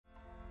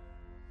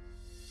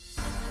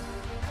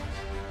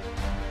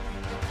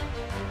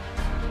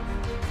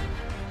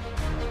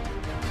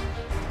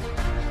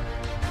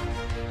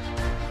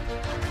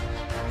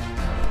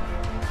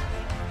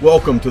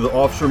Welcome to the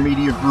Officer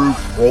Media Group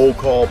Roll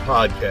Call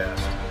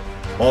Podcast.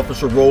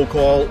 Officer Roll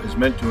Call is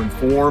meant to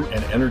inform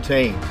and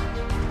entertain.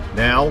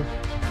 Now,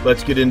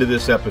 let's get into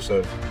this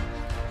episode.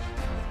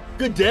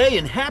 Good day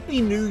and Happy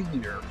New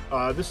Year.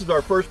 This is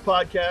our first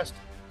podcast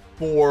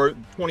for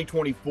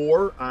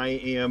 2024. I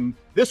am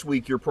this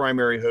week your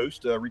primary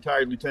host,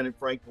 retired Lieutenant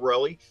Frank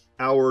Borelli.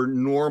 Our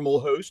normal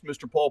host,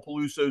 Mr. Paul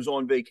Peluso, is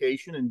on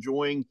vacation,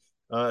 enjoying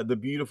the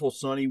beautiful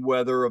sunny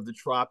weather of the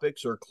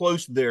tropics, or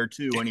close there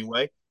too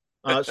anyway.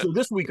 So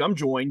this week I'm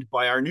joined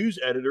by our news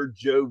editor,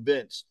 Joe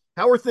Vince.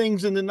 How are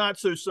things in the not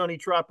so sunny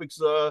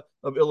tropics of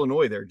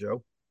Illinois there,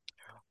 Joe?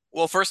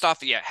 Well, first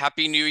off,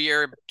 Happy New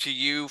Year to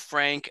you,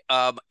 Frank.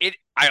 I'll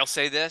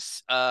say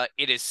this,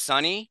 it is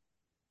sunny,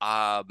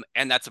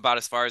 and that's about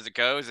as far as it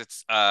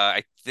goes.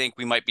 I think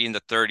we might be in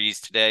the 30s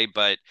today,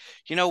 but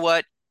you know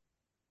what?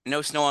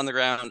 No snow on the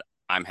ground.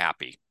 I'm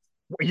happy.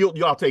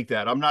 I'll take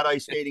that. I'm not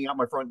ice skating out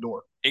my front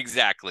door.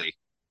 Exactly.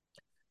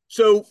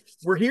 So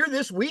we're here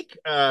this week,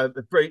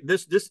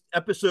 this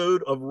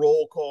episode of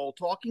Roll Call,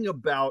 talking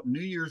about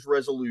New Year's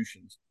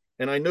resolutions.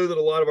 And I know that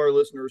a lot of our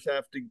listeners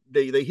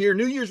they hear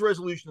New Year's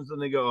resolutions and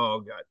they go,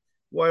 oh God,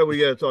 why do we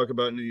got to talk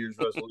about New Year's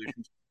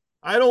resolutions?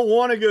 I don't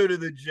want to go to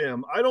the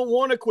gym. I don't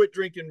want to quit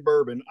drinking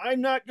bourbon.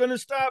 I'm not going to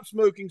stop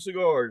smoking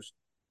cigars.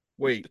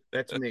 Wait,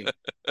 that's me.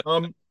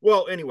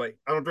 Well, anyway,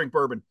 I don't drink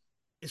bourbon.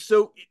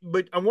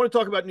 But I want to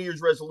talk about New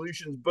Year's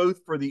resolutions,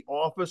 both for the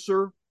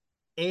officer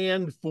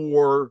and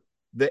for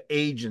the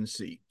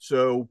agency.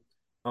 So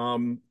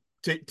to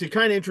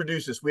kind of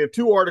introduce this, we have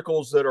two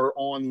articles that are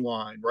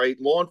online, right?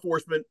 Law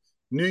enforcement,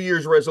 New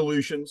Year's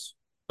resolutions,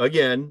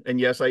 again,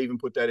 and yes, I even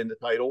put that in the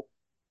title,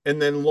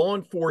 and then law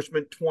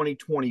enforcement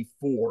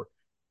 2024.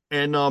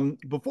 And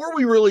before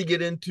we really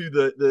get into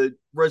the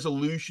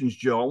resolutions,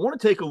 Joe, I want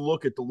to take a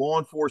look at the law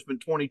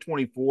enforcement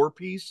 2024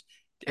 piece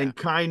and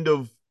kind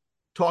of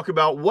talk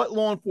about what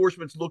law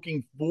enforcement's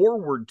looking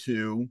forward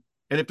to,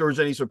 and if there was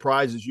any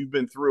surprises. You've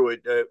been through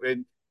it,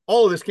 and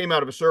all of this came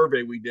out of a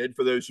survey we did,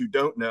 for those who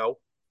don't know.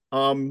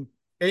 And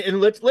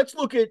let's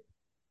look at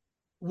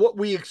what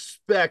we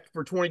expect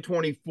for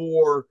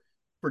 2024,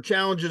 for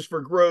challenges,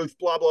 for growth,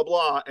 blah, blah,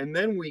 blah. And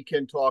then we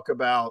can talk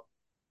about,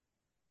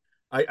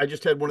 I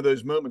just had one of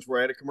those moments where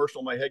I had a commercial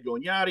in my head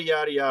going, yada,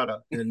 yada, yada.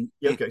 And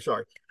okay,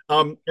 sorry.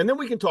 And then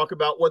we can talk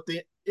about what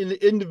the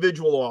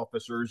individual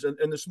officers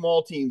and the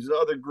small teams and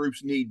other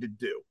groups need to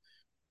do.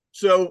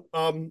 So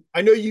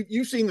I know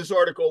you've seen this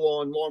article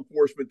on law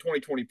enforcement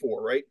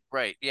 2024, right?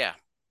 Right. Yeah.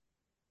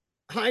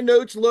 High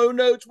notes, low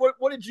notes. What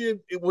did you?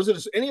 Was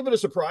it any of it a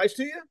surprise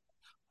to you?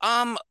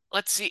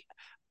 Let's see.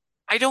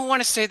 I don't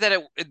want to say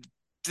that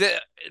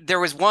there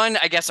was one.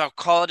 I guess I'll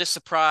call it a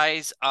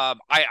surprise.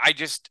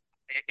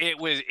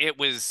 It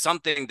was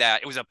something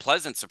that it was a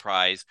pleasant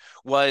surprise.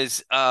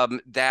 Was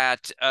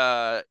that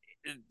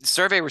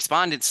survey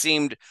respondents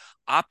seemed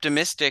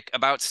optimistic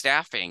about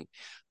staffing.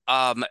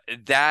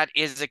 That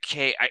is a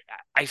case.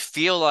 I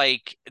feel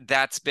like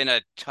that's been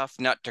a tough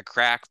nut to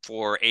crack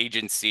for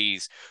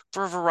agencies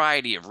for a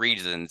variety of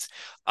reasons.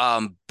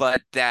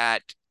 But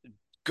that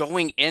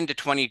going into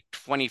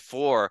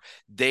 2024,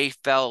 they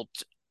felt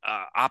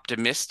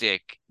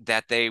optimistic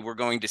that they were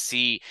going to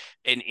see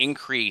an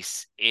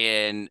increase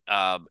in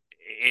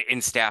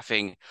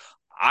staffing.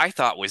 I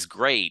thought was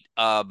great.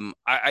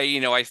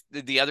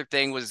 The other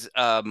thing was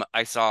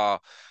I saw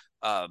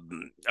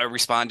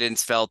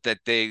respondents felt that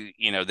they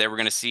were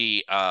going to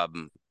see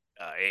an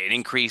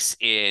increase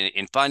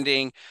in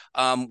funding,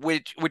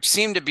 which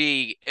seemed to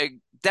be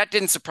that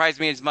didn't surprise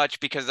me as much,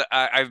 because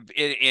I've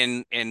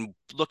in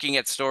looking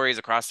at stories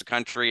across the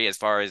country as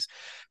far as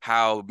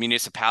how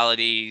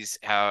municipalities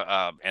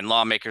and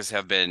lawmakers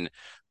have been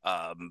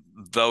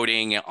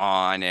voting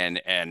on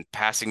and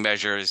passing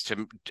measures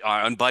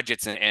on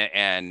budgets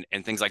and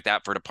things like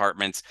that for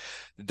departments.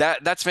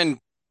 That's been,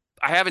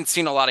 I haven't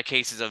seen a lot of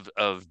cases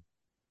of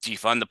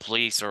defund the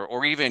police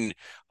or even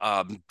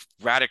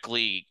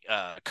radically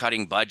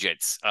cutting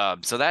budgets.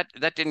 So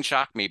that didn't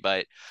shock me,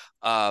 but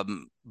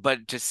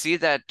to see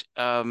that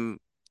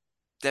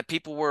that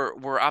people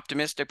were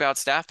optimistic about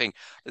staffing,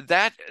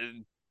 that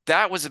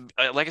was,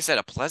 like I said,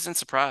 a pleasant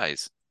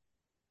surprise.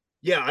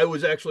 Yeah, I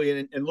was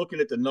actually and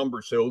looking at the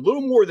numbers. So a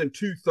little more than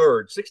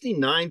 2/3,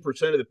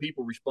 69% of the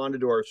people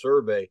responded to our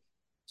survey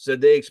said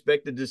they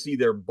expected to see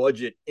their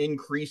budget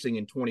increasing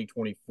in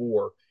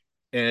 2024.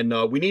 And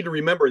we need to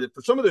remember that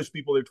for some of those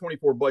people, their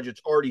 24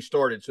 budget's already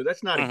started. So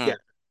that's not a guess.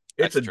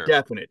 It's a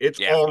definite.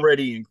 It's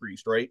already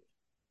increased, right?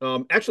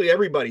 Actually,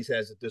 everybody's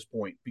has at this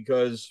point,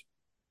 because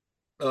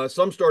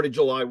some started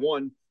July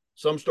 1,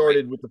 some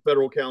started with the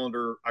federal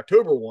calendar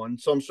October 1,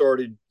 some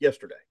started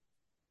yesterday,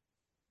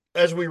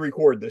 as we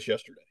record this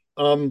yesterday.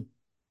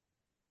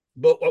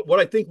 But what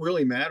I think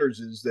really matters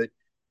is that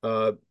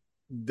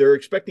they're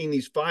expecting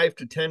these 5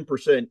 to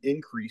 10%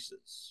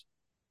 increases.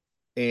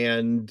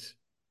 And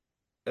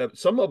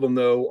some of them,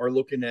 though, are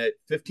looking at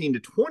 15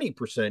 to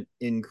 20%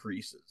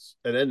 increases.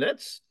 And then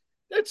that's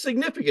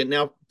significant.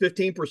 Now,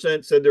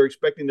 15% said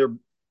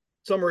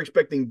some are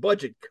expecting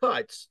budget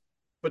cuts,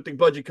 but the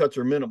budget cuts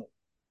are minimal.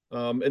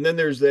 And then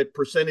there's that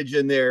percentage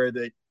in there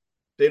that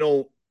they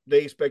don't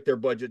they expect their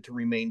budget to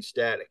remain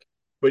static.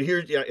 But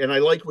here's yeah, and I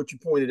like what you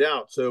pointed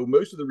out. So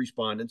most of the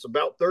respondents,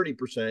 about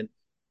 30%,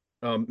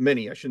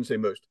 many, I shouldn't say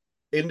most,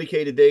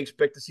 indicated they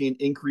expect to see an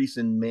increase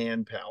in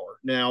manpower.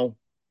 Now,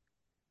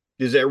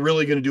 is that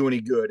really going to do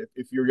any good?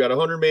 If you've got a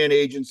 100-man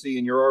agency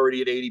and you're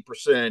already at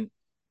 80%,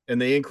 and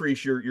they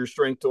increase your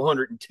strength to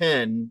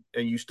 110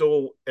 and you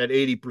still at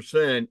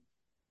 80%,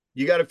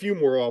 you got a few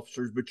more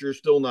officers, but you're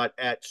still not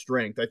at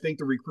strength. I think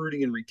the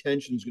recruiting and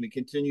retention is going to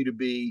continue to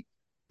be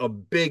a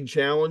big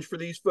challenge for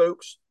these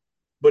folks,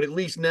 but at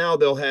least now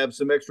they'll have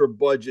some extra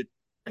budget.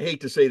 I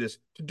hate to say this,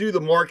 to do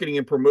the marketing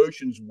and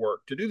promotions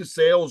work, to do the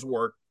sales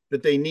work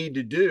that they need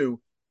to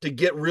do to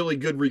get really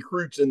good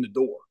recruits in the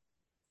door.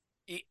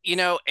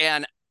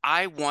 And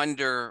I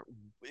wonder,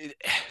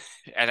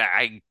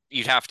 and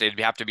you'd have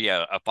to be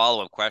a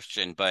follow-up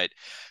question, but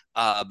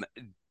um,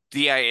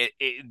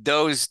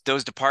 those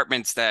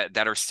departments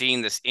that are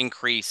seeing this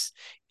increase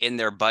in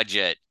their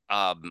budget,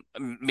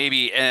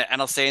 maybe,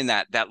 and I'll say in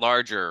that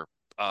larger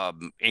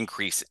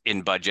increase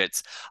in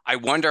budgets, I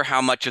wonder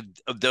how much of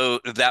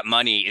that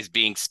money is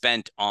being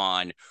spent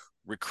on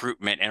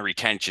recruitment and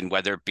retention,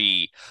 whether it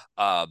be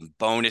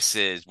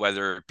bonuses,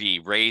 whether it be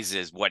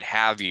raises, what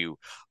have you.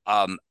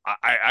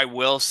 I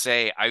will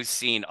say I've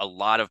seen a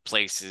lot of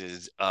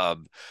places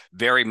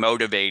very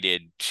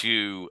motivated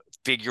to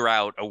figure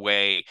out a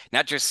way,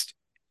 not just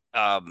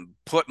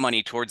put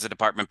money towards the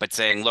department, but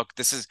saying, look,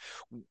 this is,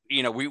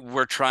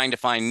 we're trying to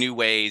find new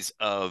ways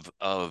of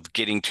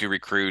getting to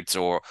recruits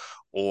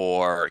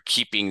or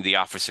keeping the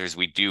officers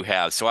we do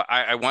have. So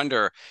I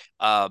wonder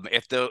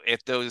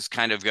if those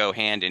kind of go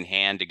hand in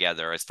hand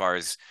together, as far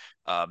as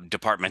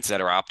departments that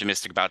are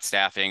optimistic about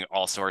staffing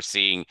also are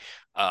seeing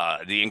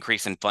the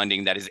increase in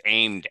funding that is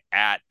aimed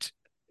at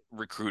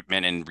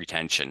recruitment and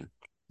retention.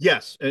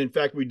 Yes, and in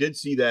fact, we did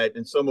see that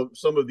in some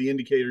of the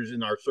indicators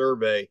in our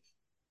survey.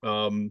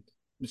 Um,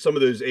 some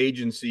of those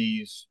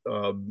agencies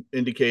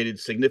indicated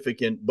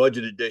significant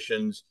budget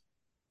additions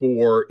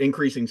for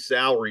increasing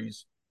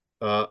salaries,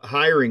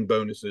 hiring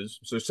bonuses,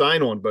 so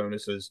sign-on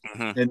bonuses,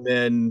 Mm-hmm. and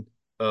then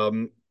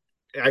um,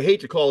 I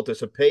hate to call it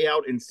this, a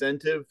payout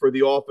incentive for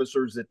the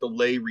officers that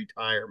delay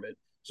retirement.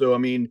 So, I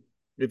mean,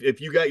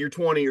 if you got your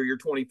 20 or your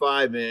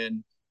 25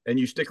 in and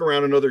you stick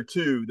around another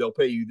two, they'll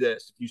pay you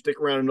this. If you stick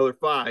around another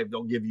five,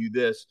 they'll give you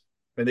this.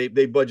 And they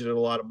budgeted a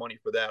lot of money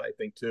for that, I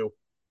think, too.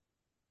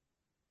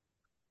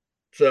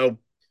 So,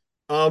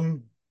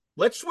 um,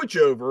 let's switch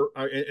over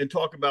and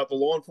talk about the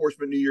law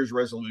enforcement New Year's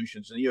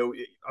resolutions.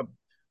 And,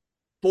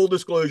 full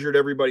disclosure to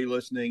everybody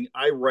listening,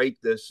 I write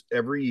this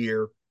every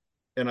year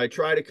and I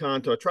try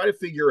to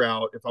figure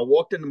out if I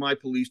walked into my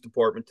police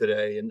department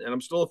today, and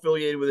I'm still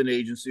affiliated with an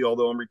agency,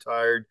 although I'm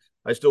retired.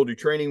 I still do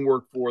training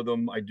work for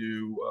them. I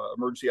do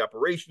emergency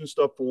operations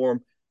stuff for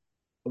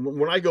them.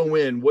 When I go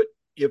in, what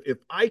if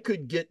I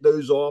could get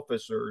those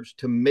officers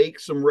to make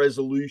some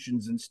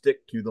resolutions and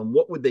stick to them?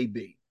 What would they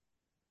be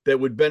that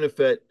would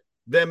benefit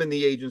them and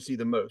the agency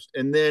the most?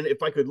 And then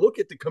if I could look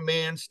at the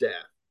command staff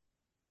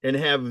and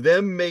have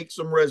them make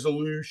some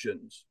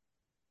resolutions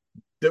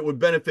that would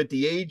benefit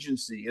the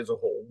agency as a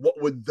whole,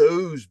 what would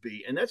those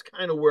be? And that's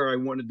kind of where I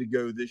wanted to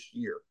go this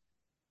year.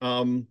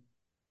 Um,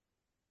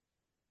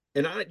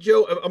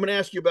 Joe, I'm going to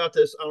ask you about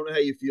this. I don't know how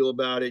you feel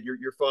about it.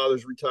 Your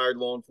father's a retired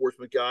law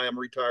enforcement guy. I'm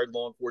a retired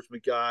law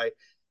enforcement guy.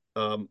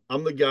 I'm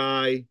the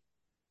guy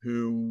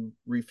who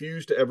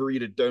refused to ever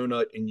eat a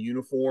donut in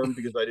uniform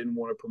because I didn't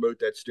want to promote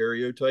that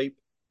stereotype.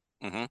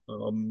 Mm-hmm.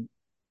 Um,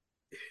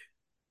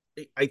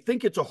 I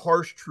think it's a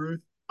harsh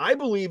truth. I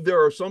believe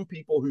there are some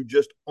people who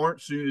just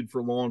aren't suited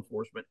for law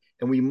enforcement,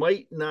 and we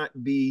might not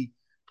be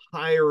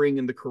hiring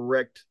in the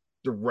correct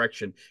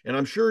direction. And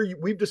I'm sure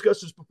we've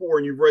discussed this before,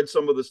 and you've read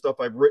some of the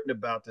stuff I've written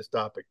about this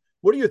topic.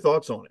 What are your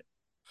thoughts on it?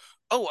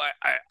 Oh,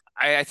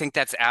 I think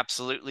that's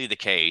absolutely the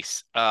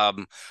case.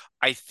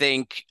 I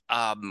think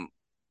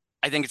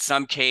I think in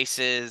some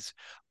cases,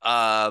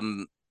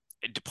 um,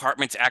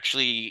 departments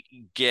actually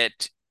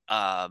get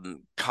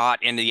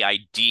caught in the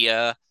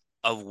idea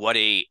of what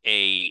the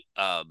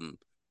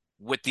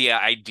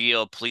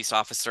ideal police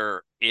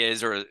officer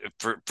is, or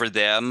for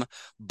them,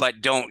 but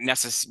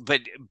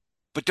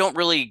but don't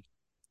really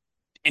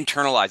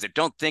internalize it.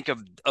 Don't think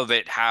of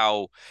it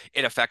how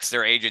it affects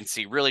their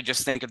agency. Really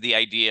just think of the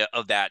idea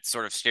of that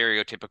sort of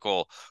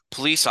stereotypical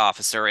police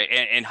officer,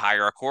 and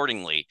hire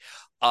accordingly.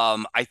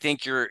 I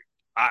think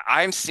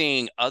I'm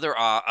seeing other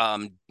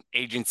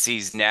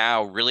agencies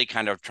now really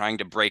kind of trying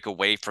to break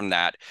away from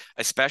that,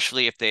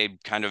 especially if they've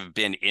kind of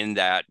been in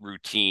that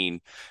routine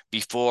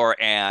before,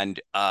 and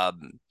uh,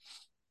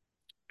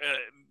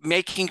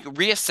 making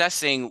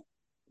reassessing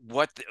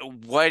what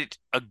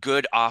a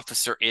good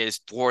officer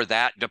is for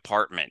that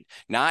department,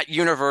 not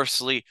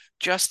universally,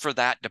 just for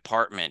that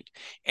department.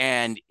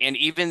 And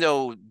even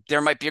though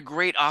there might be a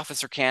great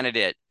officer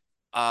candidate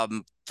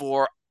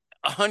for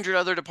 100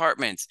 other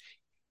departments,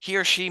 he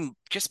or she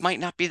just might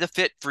not be the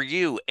fit for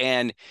you.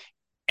 And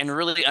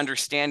really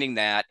understanding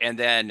that, and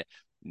then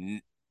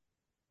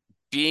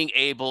being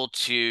able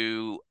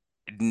to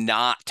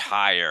not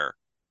hire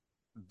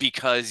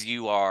because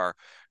you are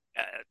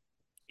uh,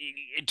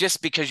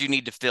 just because you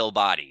need to fill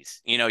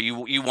bodies.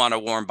 You want a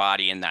warm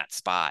body in that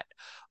spot.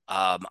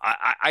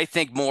 I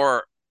think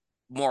more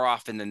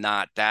often than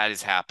not that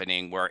is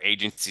happening where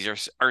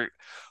agencies are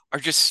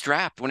just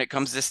strapped when it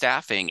comes to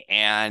staffing,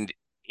 and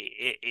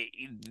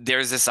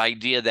there's this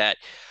idea that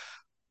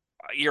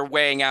you're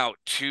weighing out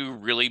two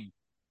really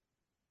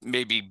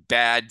maybe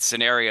bad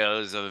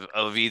scenarios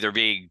of either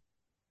being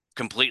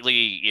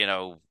completely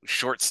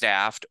short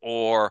staffed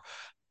or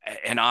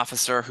an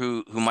officer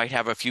who might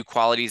have a few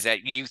qualities that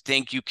you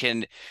think you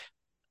can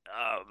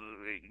uh,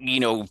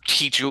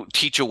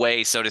 teach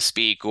away, so to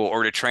speak,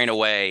 or to train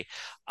away.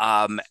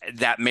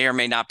 That may or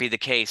may not be the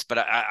case, but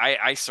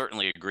I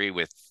certainly agree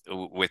with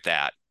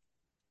that.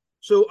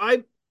 So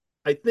I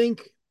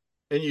think,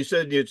 and you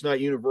said it's not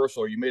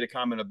universal, or you made a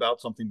comment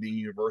about something being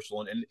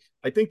universal, and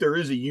I think there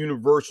is a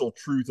universal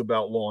truth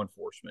about law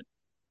enforcement,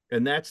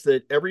 and that's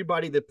that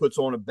everybody that puts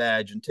on a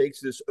badge and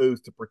takes this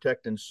oath to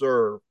protect and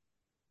serve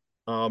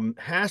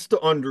has to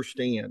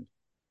understand,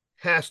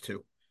 has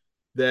to,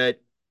 that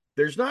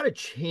there's not a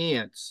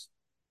chance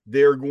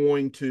they're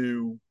going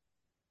to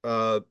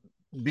uh,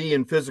 be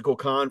in physical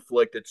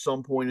conflict at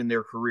some point in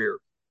their career.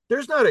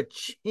 There's not a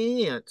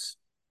chance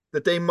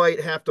that they might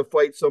have to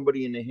fight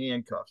somebody in the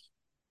handcuffs.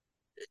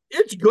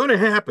 It's going to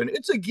happen.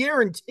 It's a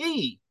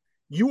guarantee.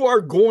 You are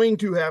going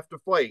to have to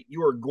fight.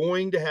 You are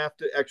going to have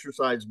to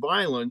exercise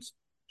violence,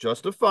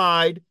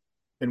 justified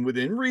and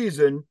within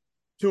reason,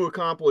 to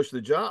accomplish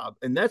the job.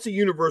 And that's a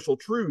universal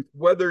truth,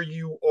 whether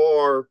you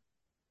are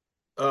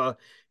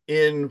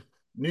in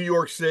New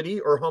York City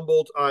or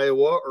Humboldt,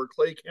 Iowa, or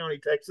Clay County,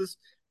 Texas,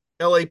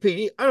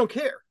 LAPD. I don't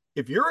care.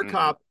 If you're a Mm-hmm.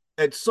 cop,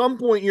 at some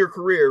point in your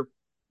career,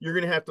 you're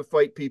going to have to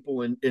fight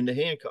people in the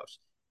handcuffs.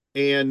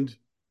 And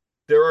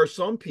there are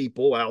some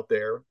people out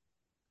there.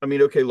 I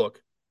mean, okay,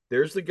 look,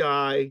 there's the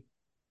guy.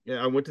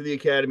 Yeah, I went to the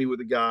academy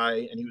with a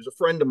guy, and he was a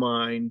friend of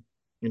mine,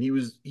 and he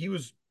was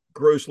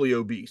grossly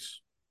obese.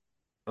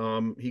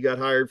 He got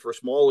hired for a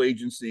small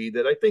agency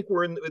that I think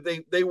were in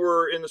they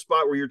were in the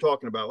spot where you're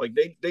talking about. Like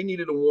they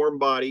needed a warm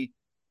body,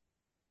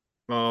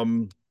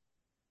 um,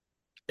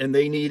 and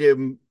they need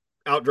him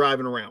out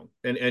driving around,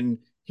 and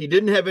he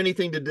didn't have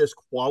anything to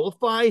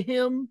disqualify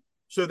him,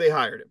 so they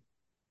hired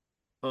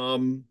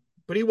him.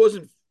 But he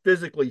wasn't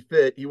physically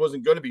fit. He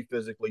wasn't going to be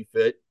physically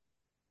fit.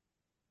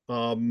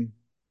 Um,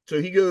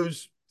 so he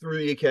goes through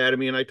the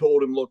academy, and I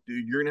told him, "Look,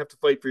 dude, you're gonna have to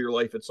fight for your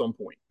life at some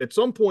point. At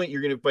some point,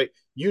 you're gonna fight.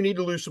 You need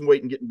to lose some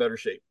weight and get in better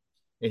shape."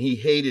 And he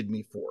hated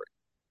me for it.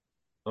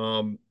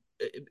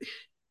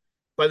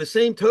 By the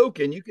same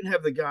token, you can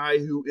have the guy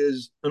who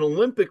is an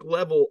Olympic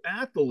level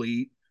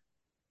athlete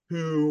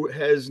who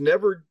has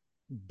never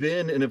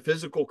been in a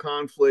physical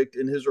conflict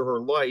in his or her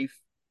life,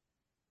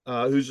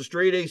 who's a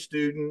straight A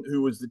student,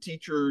 who was the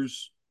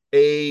teacher's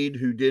aide,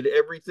 who did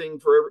everything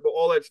for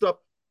all that stuff.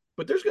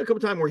 But there's going to come a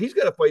time where he's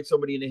got to fight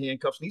somebody in the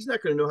handcuffs, and he's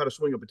not going to know how to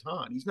swing a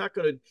baton. He's not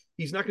going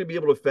to be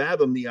able to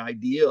fathom the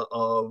idea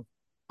of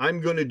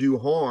I'm going to do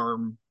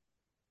harm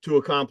to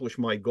accomplish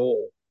my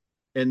goal.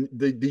 And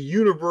the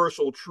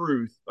universal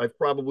truth I've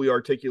probably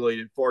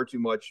articulated far too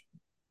much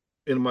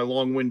in my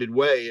long-winded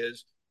way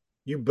is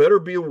you better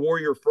be a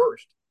warrior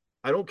first.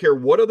 I don't care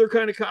what other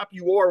kind of cop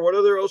you are, what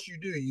other else you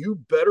do, you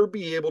better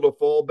be able to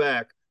fall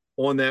back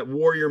on that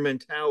warrior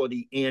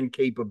mentality and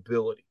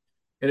capability.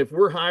 And if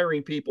we're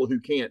hiring people who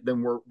can't,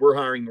 then we're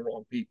hiring the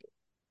wrong people.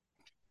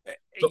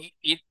 So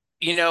you,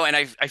 and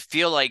I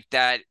feel like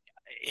that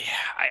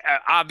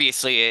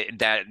obviously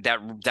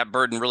that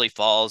burden really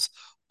falls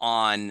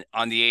on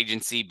the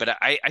agency, but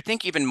I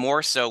think even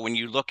more so when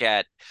you look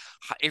at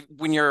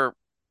when you're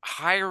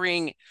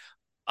hiring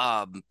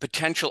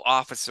potential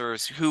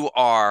officers who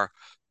are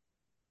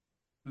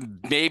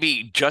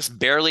maybe just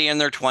barely in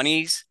their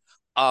 20s.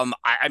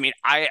 I mean,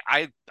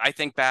 I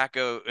think back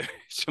to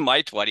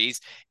my 20s,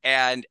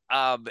 and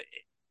I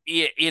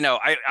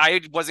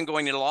wasn't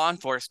going into law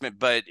enforcement,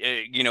 but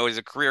as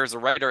a career as a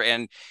writer,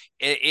 and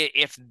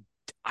if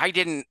I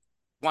didn't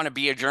want to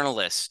be a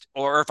journalist,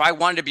 or if I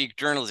wanted to be a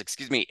journalist,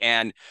 excuse me,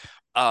 and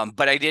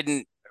but I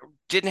didn't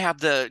have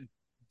the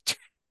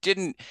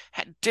didn't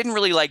didn't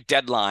really like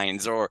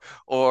deadlines, or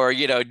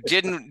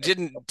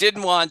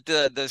didn't want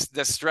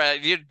the stress,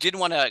 you didn't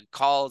want to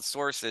call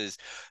sources,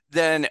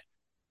 then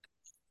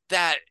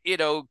that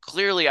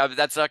clearly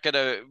that's not going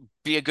to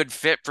be a good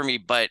fit for me.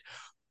 But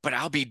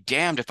I'll be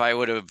damned if I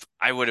would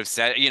have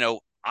said,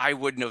 I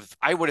would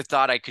have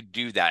thought I could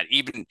do that,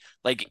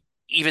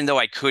 even though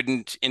I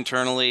couldn't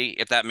internally,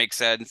 if that makes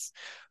sense.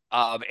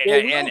 well,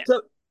 And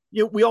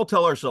we all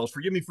tell ourselves,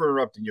 forgive me for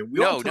interrupting you. We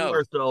all no, tell no.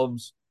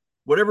 ourselves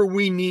whatever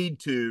we need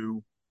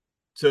to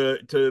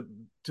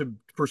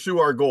pursue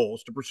our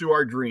goals, to pursue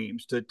our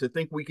dreams, to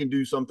think we can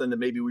do something that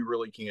maybe we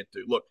really can't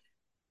do. Look,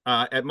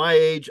 at my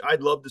age,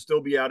 I'd love to still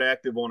be out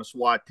active on a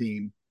SWAT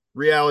team.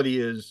 Reality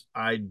is,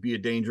 I'd be a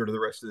danger to the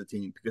rest of the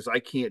team because I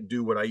can't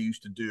do what I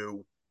used to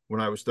do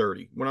when I was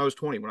 30, when I was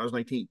 20, when I was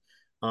 19.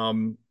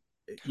 Um,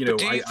 But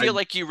do I you feel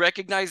like you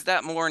recognize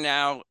that more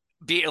now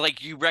be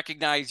like you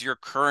recognize your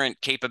current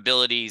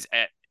capabilities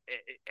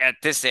at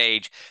this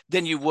age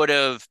than you would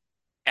have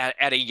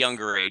at a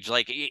younger age.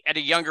 Like at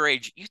a younger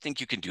age, you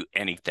think you can do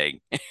anything,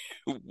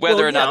 Well,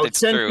 whether or yeah, not that's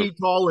 10 true. feet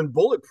tall and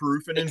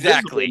bulletproof and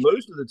invisible Exactly.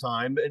 most of the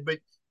time. But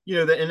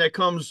and that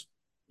comes,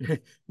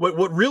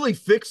 what really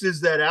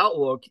fixes that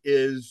outlook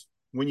is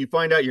when you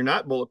find out you're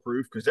not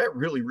bulletproof, because that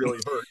really, really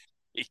hurts.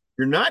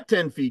 You're not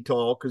 10 feet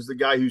tall because the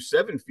guy who's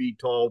 7 feet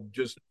tall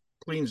just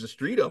cleans the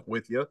street up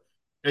with you.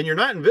 And you're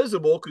not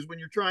invisible because when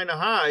you're trying to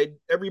hide,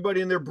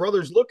 everybody and their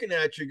brother's looking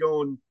at you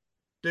going,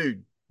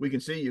 dude, we can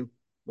see you.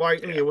 Why? I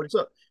Yeah. mean, what's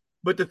up?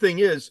 But the thing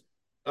is,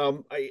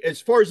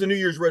 as far as the New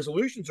Year's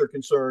resolutions are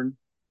concerned,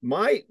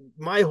 my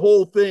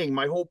whole thing,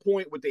 my whole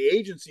point with the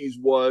agencies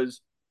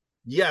was,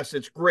 yes,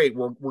 it's great.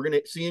 We're going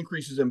to see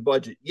increases in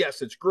budget.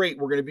 Yes, it's great.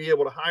 We're going to be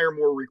able to hire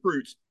more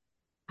recruits.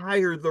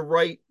 Hire the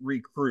right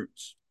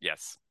recruits,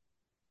 Yes.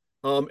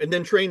 and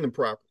then train them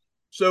properly.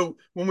 So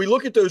when we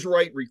look at those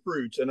right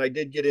recruits, and I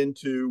did get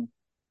into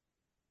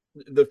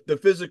the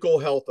physical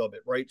health of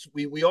it, right? So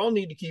we all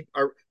need to keep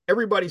our,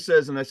 everybody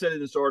says, and I said in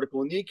this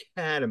article, in the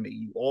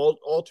academy,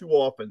 all too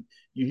often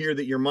you hear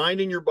that your mind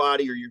and your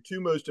body are your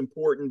two most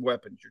important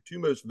weapons, your two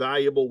most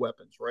valuable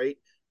weapons, right?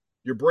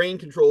 Your brain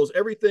controls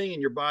everything,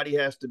 and your body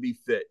has to be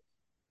fit.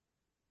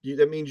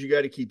 That means you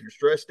got to keep your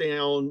stress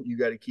down, you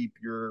got to keep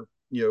your,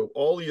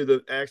 all of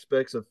the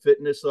aspects of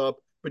fitness up,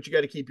 but you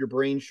got to keep your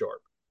brain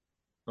sharp.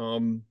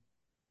 Um,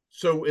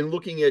 so in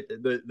looking at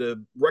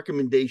the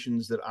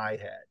recommendations that I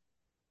had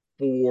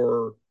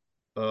for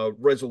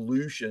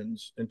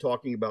resolutions and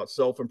talking about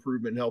self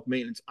improvement and health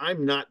maintenance,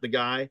 I'm not the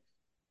guy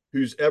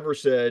who's ever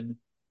said,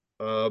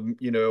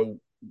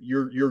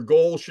 your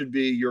goal should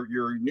be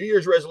your New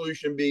Year's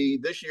resolution be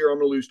this year I'm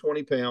going to lose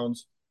 20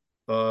 pounds,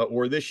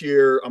 or this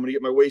year I'm going to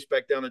get my waist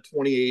back down to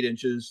 28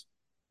 inches,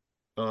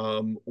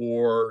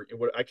 or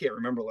what, I can't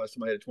remember the last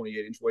time I had a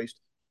 28-inch waist.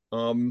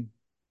 Um,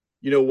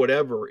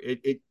 whatever.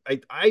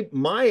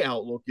 My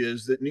outlook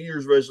is that New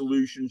Year's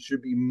resolutions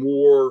should be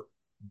more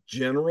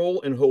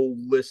general and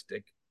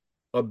holistic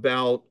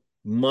about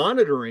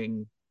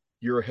monitoring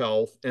your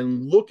health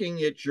and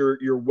looking at your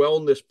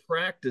wellness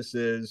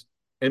practices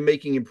and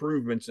making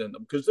improvements in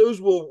them, because those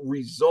will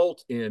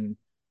result in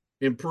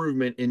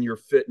improvement in your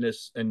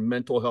fitness and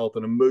mental health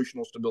and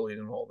emotional stability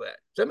and all that.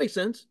 Does that make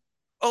sense?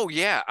 Oh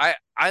yeah,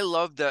 I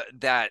love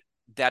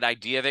that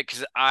idea of it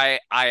because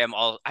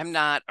I'm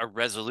not a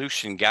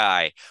resolution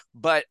guy,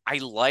 but I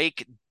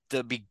like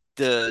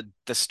the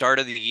start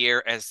of the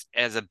year as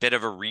a bit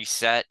of a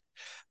reset,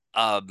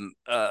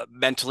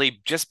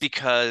 mentally, just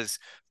because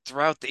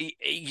throughout the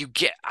you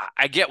get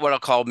I get what I'll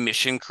call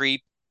mission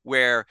creep,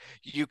 where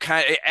you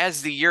kind of,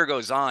 as the year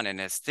goes on and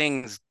as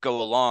things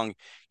go along,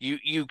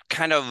 you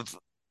kind of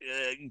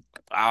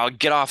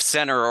get off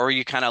center, or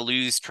you kind of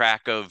lose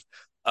track of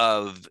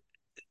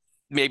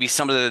maybe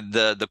some of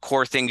the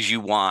core things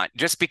you want,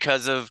 just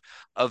because of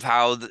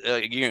how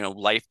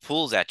life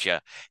pulls at you.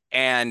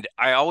 And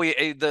I always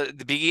the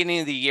beginning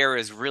of the year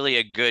is really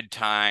a good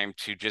time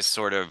to just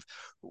sort of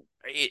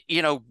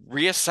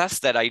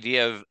reassess that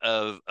idea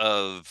of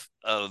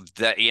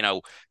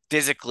that,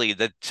 physically,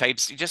 the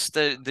types, just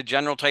the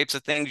general types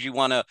of things you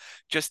want to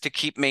just to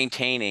keep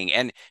maintaining,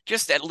 and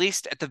just at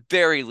least, at the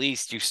very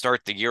least, you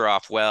start the year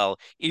off well,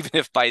 even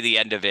if by the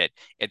end of it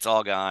it's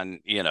all gone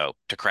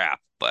to crap.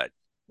 But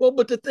Well,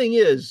 but the thing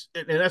is,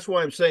 and that's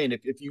why I'm saying,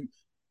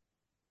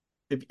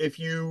 if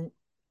you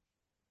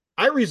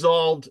I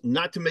resolved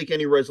not to make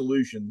any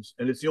resolutions,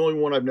 and it's the only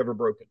one I've never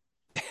broken.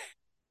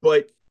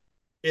 But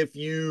if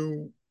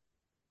you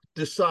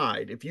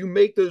if you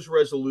make those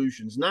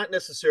resolutions, not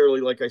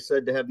necessarily, like I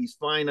said, to have these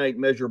finite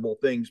measurable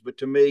things, but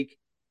to make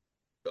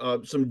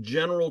some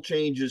general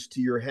changes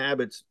to your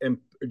habits, and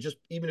just,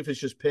 even if it's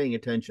just paying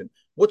attention.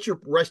 What's your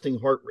resting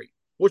heart rate?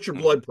 What's your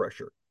mhm, blood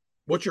pressure?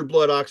 What's your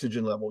blood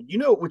oxygen level?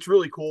 What's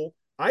really cool?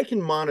 I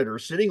can monitor,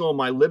 sitting on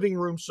my living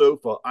room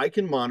sofa, I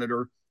can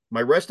monitor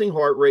my resting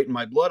heart rate and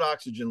my blood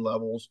oxygen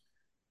levels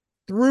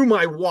through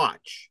my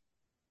watch.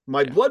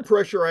 My yeah, blood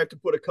pressure, I have to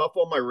put a cuff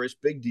on my wrist,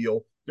 big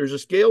deal. There's a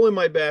scale in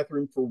my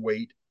bathroom for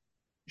weight.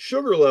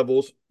 Sugar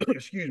levels,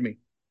 excuse me.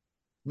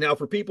 Now,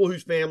 for people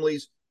whose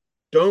families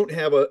don't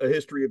have a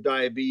history of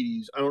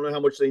diabetes, I don't know how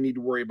much they need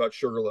to worry about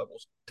sugar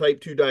levels.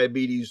 Type 2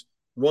 diabetes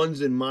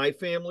runs in my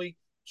family,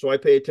 so I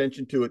pay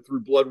attention to it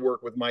through blood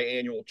work with my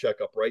annual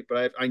checkup, right?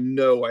 But I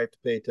know I have to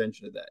pay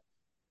attention to that.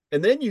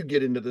 And then you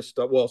get into this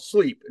stuff. Well,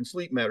 sleep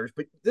matters,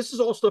 but this is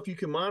all stuff you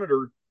can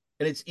monitor,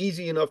 and it's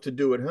easy enough to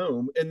do at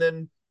home. And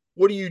then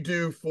what do you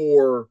do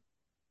for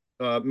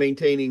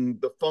maintaining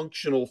the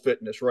functional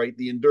fitness, right?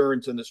 The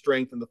endurance and the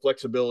strength and the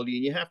flexibility.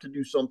 And you have to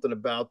do something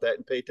about that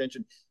and pay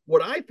attention.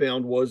 What I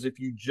found was, if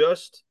you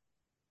just,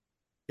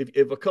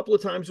 if a couple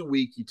of times a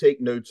week you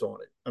take notes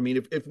on it. I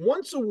mean, if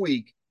once a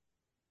week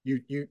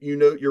you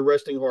note your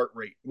resting heart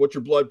rate, what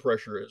your blood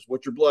pressure is,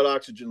 what your blood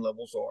oxygen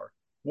levels are,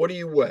 what do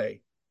you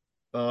weigh,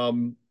 how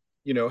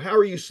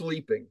are you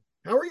sleeping,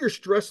 how are your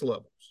stress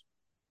levels,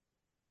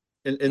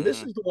 and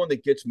this mhm. is the one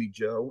that gets me,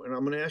 Joe. And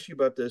I'm going to ask you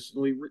about this.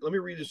 Let me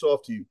read this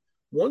off to you.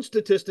 One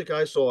statistic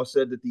I saw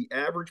said that the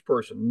average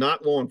person,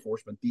 not law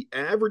enforcement, the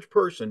average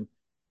person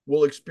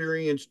will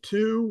experience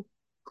two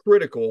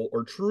critical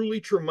or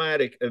truly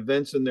traumatic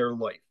events in their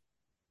life,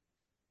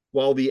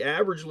 while the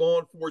average law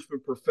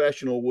enforcement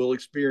professional will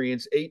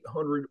experience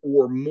 800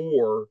 or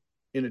more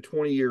in a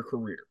 20-year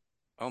career.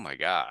 Oh my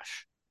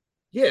gosh.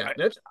 Yeah, I,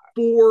 that's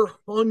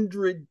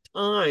 400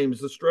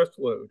 times the stress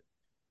load.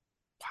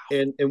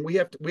 wow. And we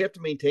have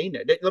to maintain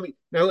that. Let me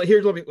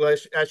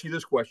ask you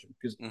this question,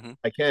 because Hmm.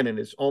 I can, and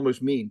it's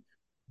almost mean.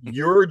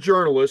 You're a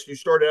journalist. You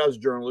started out as a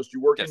journalist.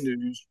 You work in Yes.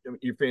 news.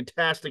 You're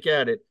fantastic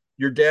at it.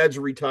 Your dad's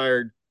a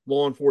retired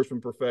law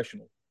enforcement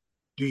professional.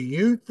 Do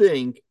you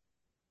think,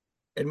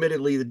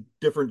 admittedly, the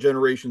different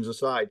generations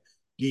aside,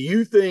 do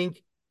you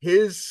think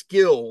his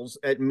skills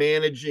at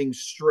managing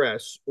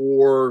stress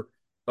or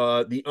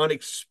the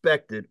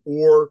unexpected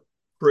or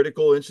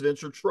critical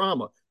incidents or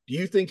trauma, do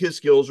you think his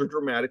skills are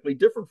dramatically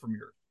different from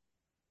yours,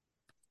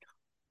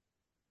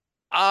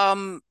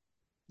 Um,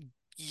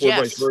 or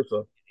vice yes.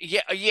 versa?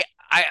 Yeah.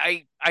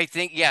 I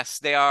think yes,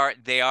 they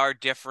are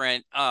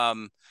different.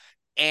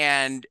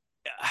 And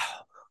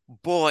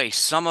boy,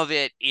 some of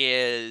it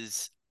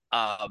is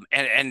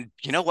and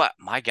you know what?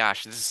 My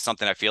gosh, this is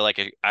something I feel like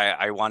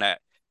I want to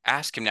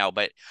ask him now,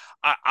 but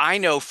I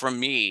know from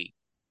me,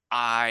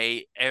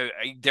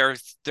 there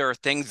are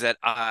things that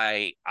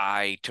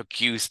I took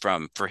cues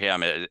from for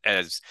him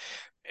as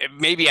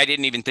maybe I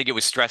didn't even think it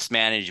was stress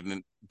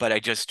management, but I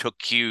just took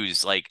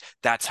cues like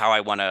that's how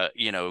I want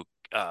to,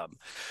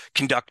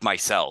 conduct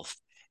myself.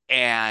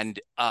 And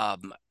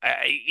and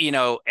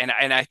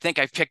I think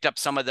I've picked up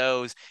some of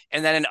those.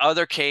 And then in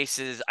other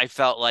cases, I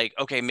felt like,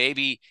 okay,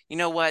 maybe, you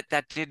know what,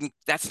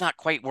 that's not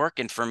quite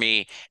working for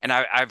me. And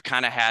I've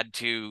kind of had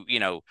to,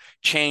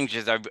 change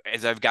as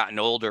I've gotten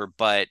older.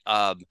 But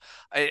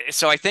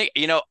so I think,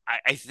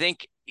 I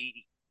think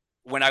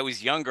when I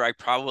was younger, I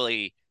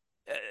probably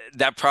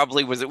that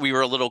probably was we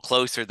were a little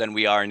closer than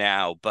we are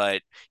now.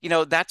 But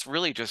that's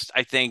really just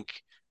I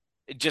think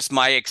just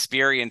my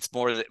experience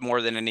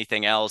more than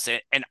anything else.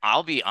 And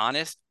I'll be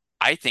honest,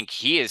 I think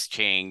he has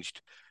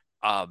changed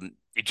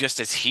just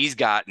as he's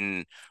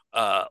gotten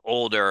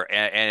older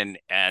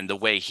and the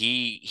way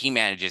he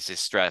manages his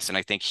stress. And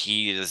I think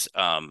he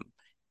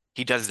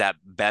does that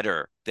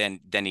better than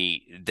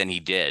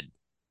he did.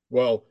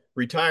 Well,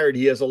 retired,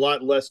 he has a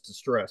lot less to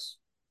stress.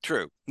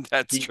 True.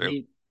 That's true.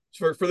 He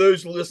for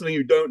those listening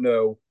who don't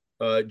know,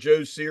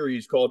 Joe's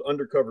series called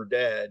Undercover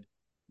Dad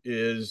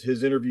is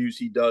his interviews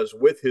he does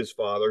with his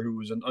father, who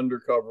was an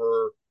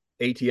undercover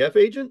ATF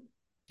agent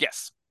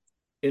Yes.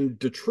 in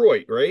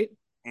Detroit, right?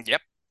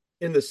 Yep.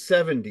 In the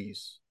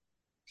 70s.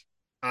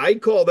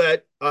 I'd call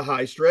that a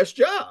high stress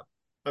job.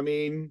 I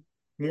mean,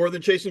 more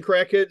than chasing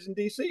crackheads in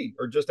DC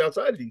or just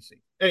outside of DC.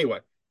 Anyway,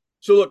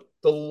 so look,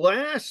 the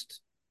last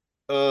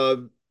uh,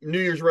 New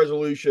Year's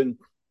resolution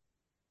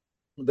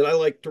that I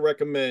like to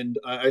recommend.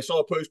 I saw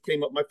a post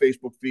came up my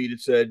Facebook feed.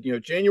 It said,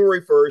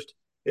 January 1st,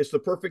 it's the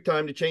perfect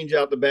time to change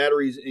out the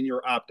batteries in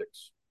your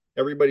optics.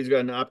 Everybody's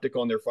got an optic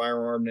on their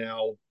firearm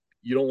now.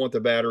 You don't want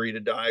the battery to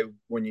die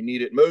when you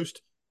need it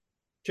most.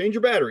 Change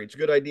your battery. It's a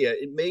good idea.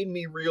 It made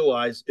me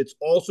realize it's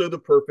also the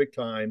perfect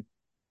time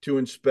to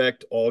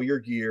inspect all your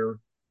gear,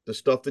 the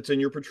stuff that's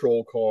in your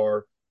patrol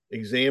car,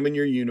 examine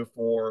your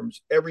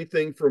uniforms,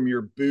 everything from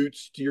your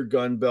boots to your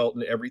gun belt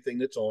and everything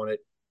that's on it.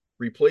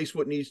 Replace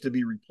what needs to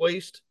be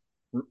replaced,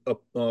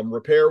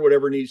 repair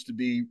whatever needs to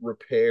be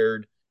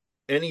repaired.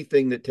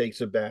 Anything that takes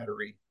a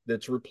battery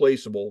that's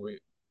replaceable,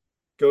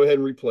 go ahead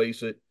and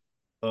replace it.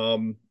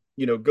 Go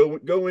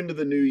into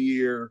the new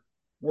year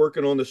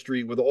working on the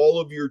street with all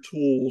of your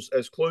tools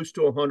as close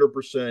to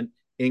 100%,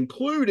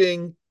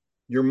 including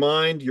your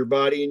mind, your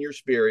body, and your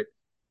spirit,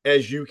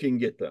 as you can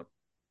get them.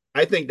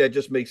 I think that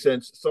just makes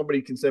sense.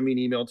 Somebody can send me an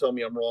email and tell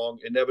me I'm wrong.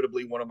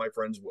 Inevitably, one of my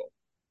friends will.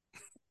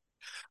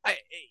 I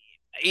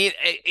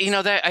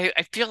that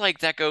I feel like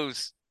that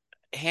goes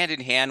hand in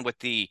hand with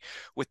the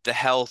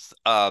health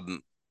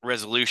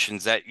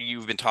resolutions that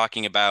you've been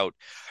talking about.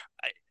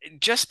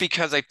 Just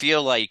because I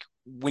feel like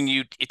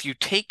if you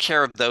take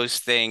care of those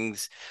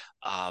things,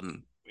 that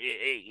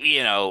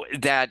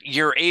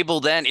you're able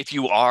then, if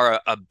you are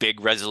a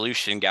big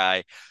resolution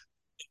guy,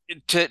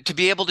 to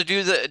be able to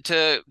do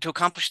to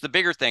accomplish the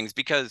bigger things.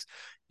 Because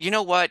you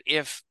know what,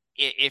 if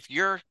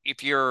you're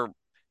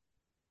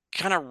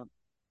kind of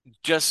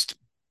just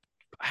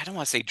I don't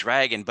want to say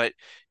dragging, but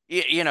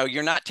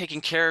you're not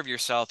taking care of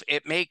yourself.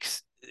 It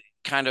makes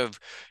kind of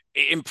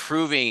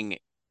improving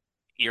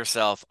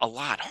yourself a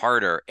lot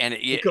harder, and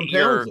It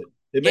compounds it.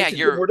 It yeah, makes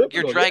it more you're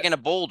difficult. Yeah. dragging a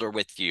boulder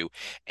with you,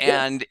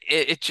 Yeah. and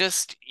it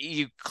just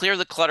you clear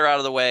the clutter out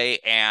of the way.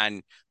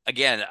 And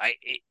again,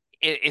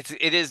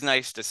 it is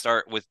nice to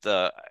start with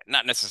the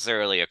not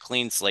necessarily a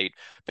clean slate,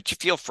 but you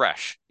feel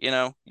fresh.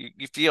 You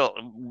feel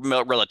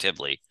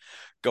relatively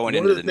going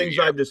One of into the the new things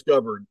year. I've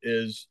discovered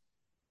is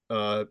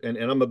and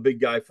I'm a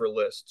big guy for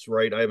lists,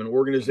 right? I have an Hmm.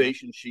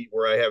 organization sheet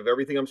where I have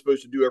everything I'm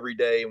supposed to do every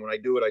day. And when I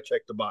do it, I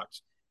check the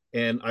box.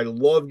 And I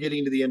love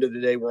getting to the end of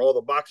the day where all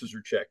the boxes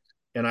are checked.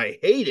 And I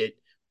hate it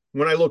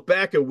when I look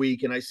back a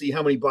week and I see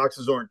how many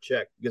boxes aren't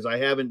checked because I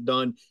haven't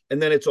done,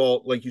 and then it's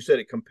all, like you said,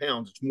 it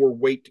compounds. It's more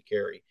weight to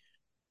carry.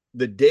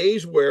 The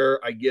days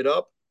where I get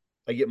up,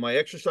 I get my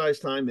exercise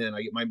time in,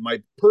 I get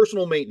my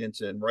personal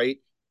maintenance in, right?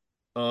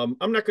 I'm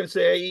not going to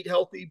say I eat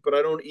healthy, but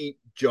I don't eat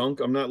junk.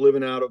 I'm not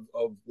living out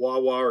of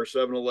Wawa or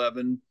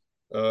 7-Eleven,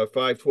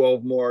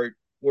 512 Mart.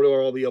 What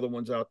are all the other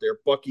ones out there?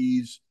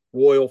 Bucky's,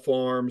 Royal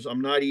Farms.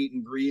 I'm not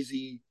eating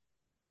greasy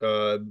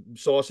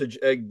sausage,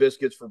 egg,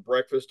 biscuits for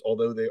breakfast,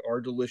 although they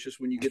are delicious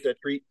when you get that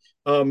treat.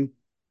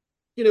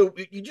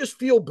 You just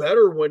feel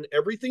better when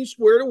everything's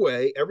squared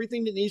away,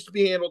 everything that needs to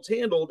be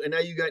handled, and now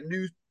you got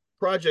new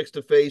projects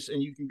to face,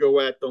 and you can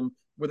go at them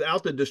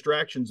without the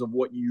distractions of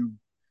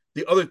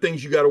the other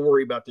things you got to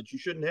worry about that you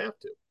shouldn't have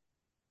to.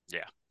 Yeah,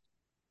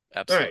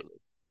 All right.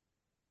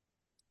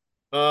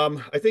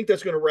 absolutely. I think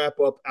that's going to wrap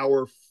up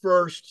our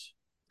first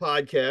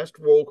podcast,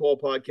 roll call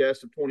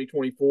podcast of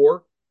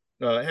 2024.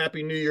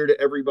 Happy New Year to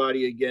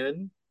everybody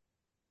again.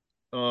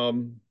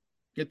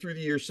 Get through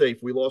the year safe.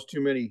 We lost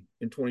too many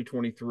in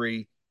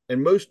 2023,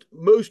 and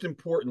most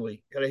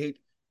importantly,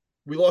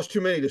 we lost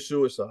too many to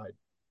suicide.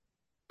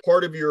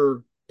 Part of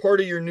your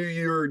new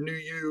year, new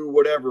you,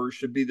 whatever,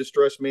 should be the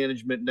stress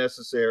management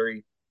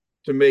necessary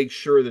to make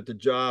sure that the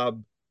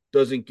job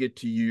doesn't get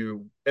to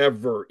you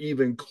ever,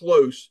 even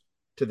close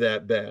to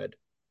that bad.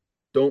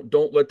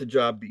 Don't let the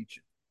job beat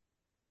you.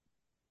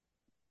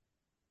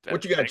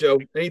 What you got, Joe?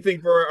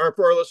 Anything for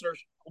our listeners?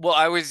 Well,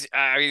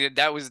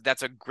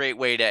 that's a great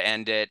way to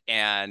end it.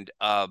 And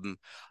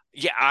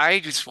yeah, I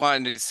just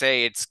wanted to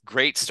say it's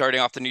great starting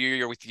off the new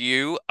year with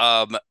you.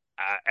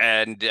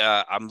 And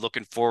I'm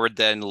looking forward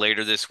then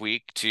later this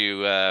week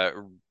to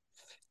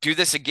do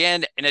this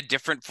again in a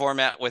different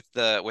format with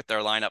our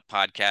lineup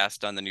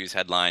podcast on the news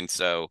headline.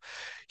 So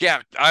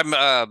yeah, I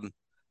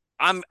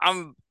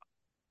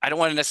don't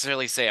want to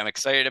necessarily say I'm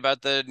excited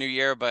about the new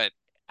year, but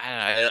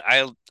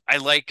I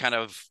like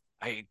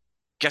I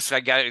guess I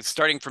got it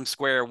starting from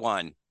square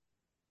one.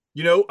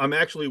 I'm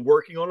actually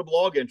working on a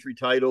blog entry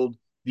titled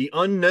 "The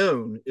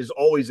Unknown is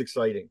Always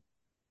Exciting."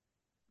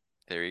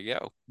 There you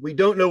go. We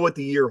don't know what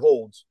the year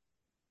holds.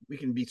 We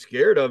can be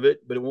scared of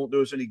it, but it won't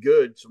do us any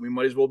good. So we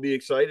might as well be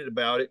excited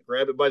about it,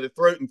 grab it by the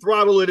throat, and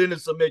throttle it into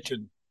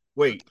submission.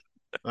 Wait,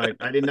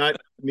 I did not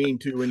mean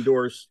to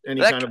endorse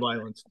any kind of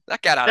violence.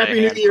 That got out Happy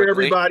of hand New Year,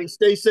 quickly. everybody.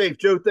 Stay safe.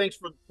 Joe, thanks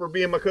for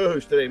being my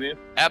co-host today, man.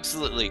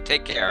 Absolutely.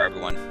 Take care,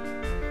 everyone.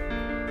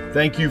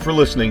 Thank you for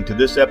listening to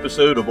this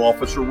episode of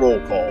Officer Roll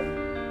Call.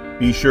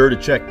 Be sure to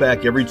check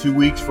back every 2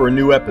 weeks for a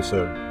new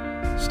episode.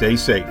 Stay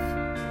safe.